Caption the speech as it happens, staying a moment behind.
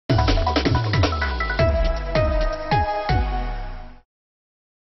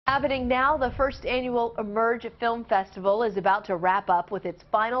Happening now, the first annual Emerge Film Festival is about to wrap up with its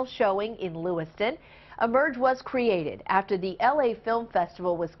final showing in Lewiston. Emerge was created after the LA Film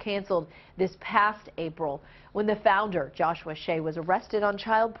Festival was canceled this past April when the founder, Joshua Shea, was arrested on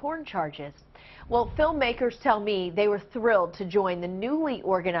child porn charges. Well, filmmakers tell me they were thrilled to join the newly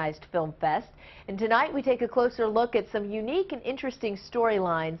organized Film Fest. And tonight we take a closer look at some unique and interesting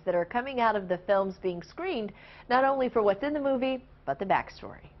storylines that are coming out of the films being screened, not only for what's in the movie, but the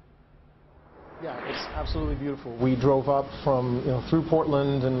backstory. Yeah, it's absolutely beautiful. We drove up from, through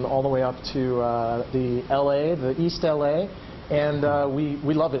Portland and all the way up to the East LA, and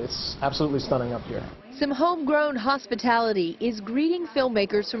we love it. It's absolutely stunning up here. Some homegrown hospitality is greeting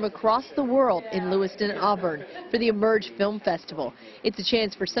filmmakers from across the world in Lewiston, Auburn for the Emerge Film Festival. It's a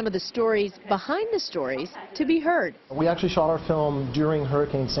chance for some of the stories behind the stories to be heard. We actually shot our film during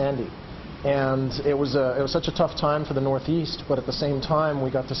Hurricane Sandy. And it was such a tough time for the Northeast, but at the same time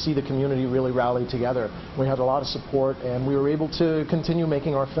we got to see the community really rally together. We had a lot of support and we were able to continue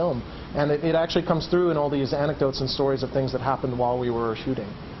making our film. And it actually comes through in all these anecdotes and stories of things that happened while we were shooting.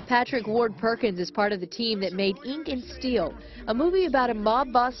 Patrick Ward Perkins is part of the team that made Ink and Steel, a movie about a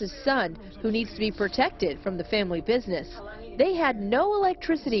mob boss's son who needs to be protected from the family business. They had no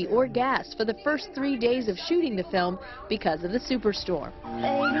electricity or gas for the first 3 days of shooting the film because of the superstorm.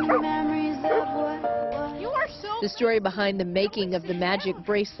 The story behind the making of the magic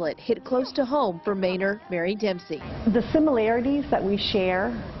bracelet hit close to home for Maynard Mary Dempsey. The similarities that we share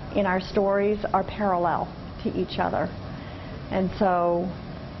in our stories are parallel to each other. And so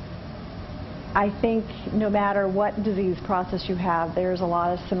I think no matter what disease process you have, there's a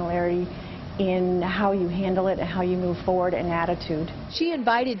lot of similarity in how you handle it and how you move forward and attitude. She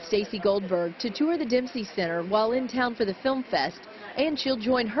invited Stacy Goldberg to tour the Dempsey Center while in town for the Film Fest, and she'll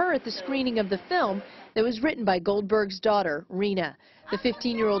join her at the screening of the film that was written by Goldberg's daughter, Rena. The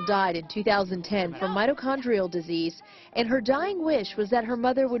 15-year-old died in 2010 from mitochondrial disease, and her dying wish was that her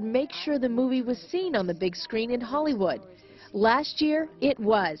mother would make sure the movie was seen on the big screen in Hollywood. Last year, it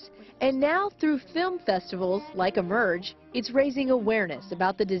was. And now, through film festivals like Emerge, it's raising awareness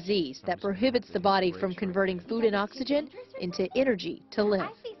about the disease that prohibits the body from converting food and oxygen into energy to live.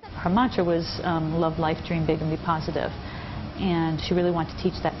 Her mantra was love life, dream big, and be positive. And she really wanted to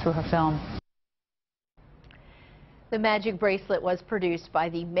teach that through her film. The Magic Bracelet was produced by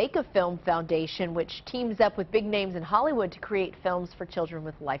the Make a Film Foundation, which teams up with big names in Hollywood to create films for children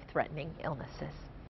with life-threatening illnesses.